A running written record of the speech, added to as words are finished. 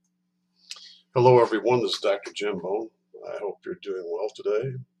Hello, everyone. This is Dr. Jim Bone. I hope you're doing well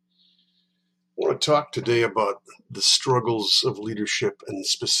today. I want to talk today about the struggles of leadership and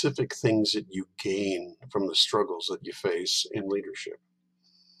specific things that you gain from the struggles that you face in leadership.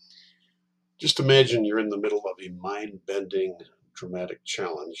 Just imagine you're in the middle of a mind-bending, dramatic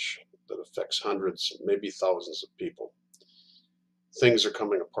challenge that affects hundreds, maybe thousands of people. Things are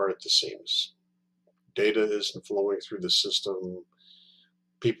coming apart at the seams. Data isn't flowing through the system.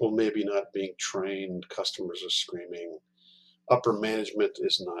 People maybe not being trained. Customers are screaming. Upper management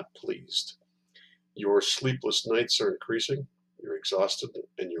is not pleased. Your sleepless nights are increasing, you're exhausted,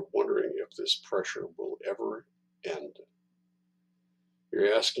 and you're wondering if this pressure will ever end.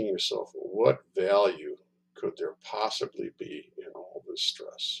 You're asking yourself, what value could there possibly be in all this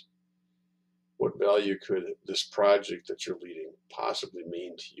stress? What value could this project that you're leading possibly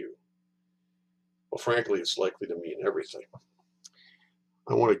mean to you? Well, frankly, it's likely to mean everything.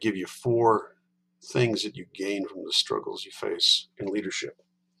 I want to give you 4 things that you gain from the struggles you face in leadership.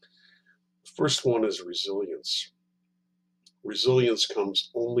 The first one is resilience. Resilience comes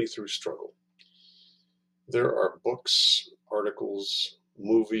only through struggle. There are books, articles,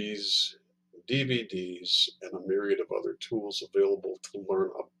 movies, DVDs, and a myriad of other tools available to learn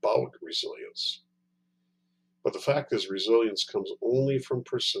about resilience. But the fact is, resilience comes only from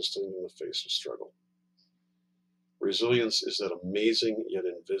persisting in the face of struggle. Resilience is that amazing yet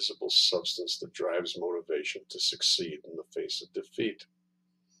invisible substance that drives motivation to succeed in the face of defeat.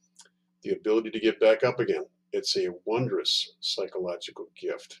 The ability to get back up again. It's a wondrous psychological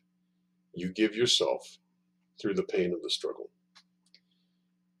gift you give yourself through the pain of the struggle.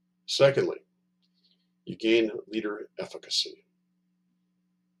 Secondly, you gain leader efficacy.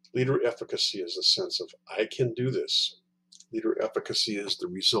 Leader efficacy is a sense of, I can do this. Leader efficacy is the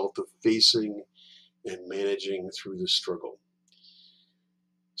result of facing and managing through the struggle.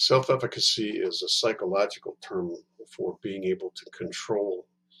 Self-efficacy is a psychological term for being able to control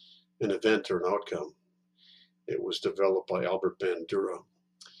an event or an outcome. It was developed by Albert Bandura,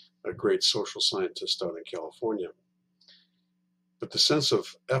 a great social scientist out in California. But the sense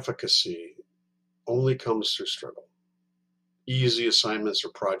of efficacy only comes through struggle. Easy assignments or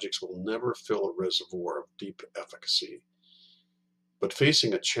projects will never fill a reservoir of deep efficacy. But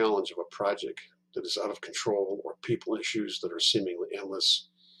facing a challenge of a project that is out of control or people issues that are seemingly endless,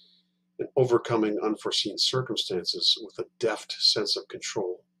 and overcoming unforeseen circumstances with a deft sense of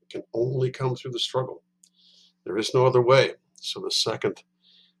control can only come through the struggle. There is no other way. So the second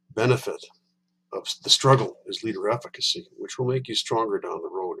benefit of the struggle is leader efficacy, which will make you stronger down the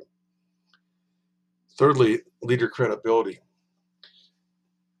road. Thirdly, leader credibility.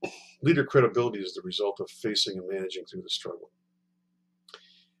 Leader credibility is the result of facing and managing through the struggle.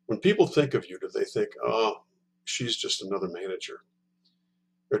 When people think of you, do they think, oh, she's just another manager?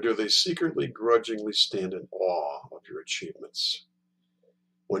 Or do they secretly, grudgingly stand in awe of your achievements?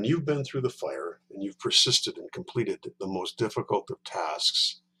 When you've been through the fire and you've persisted and completed the most difficult of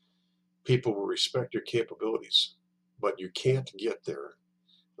tasks, people will respect your capabilities, but you can't get there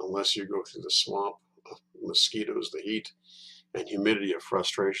unless you go through the swamp of mosquitoes, the heat, and humidity of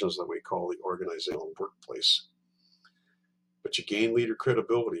frustrations that we call the organizational workplace. But you gain leader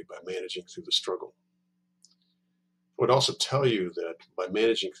credibility by managing through the struggle. I would also tell you that by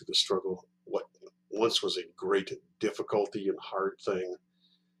managing through the struggle, what once was a great difficulty and hard thing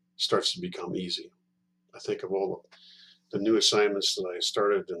starts to become easy. I think of all the new assignments that I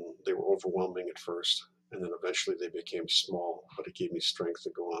started, and they were overwhelming at first, and then eventually they became small, but it gave me strength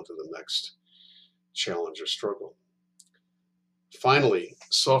to go on to the next challenge or struggle. Finally,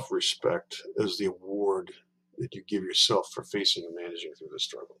 self-respect is the award that you give yourself for facing and managing through the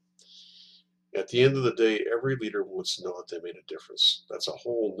struggle. At the end of the day, every leader wants to know that they made a difference. That's a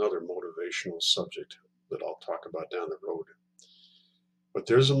whole nother motivational subject that I'll talk about down the road. But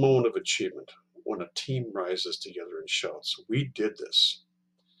there's a moment of achievement when a team rises together and shouts, we did this.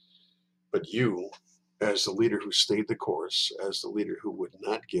 But you, as the leader who stayed the course, as the leader who would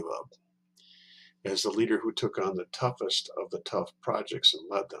not give up, as the leader who took on the toughest of the tough projects and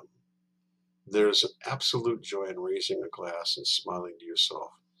led them, there's an absolute joy in raising a glass and smiling to yourself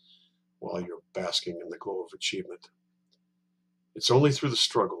while you're basking in the glow of achievement. It's only through the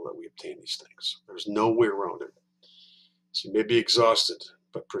struggle that we obtain these things. There's no way around it. So you may be exhausted,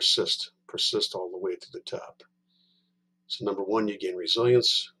 but persist. Persist all the way to the top. So number 1, you gain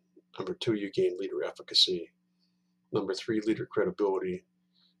resilience. Number 2, you gain leader efficacy. Number 3, leader credibility.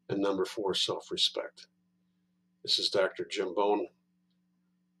 And number 4, self-respect. This is Dr. Jim Bone.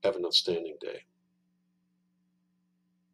 Have an outstanding day.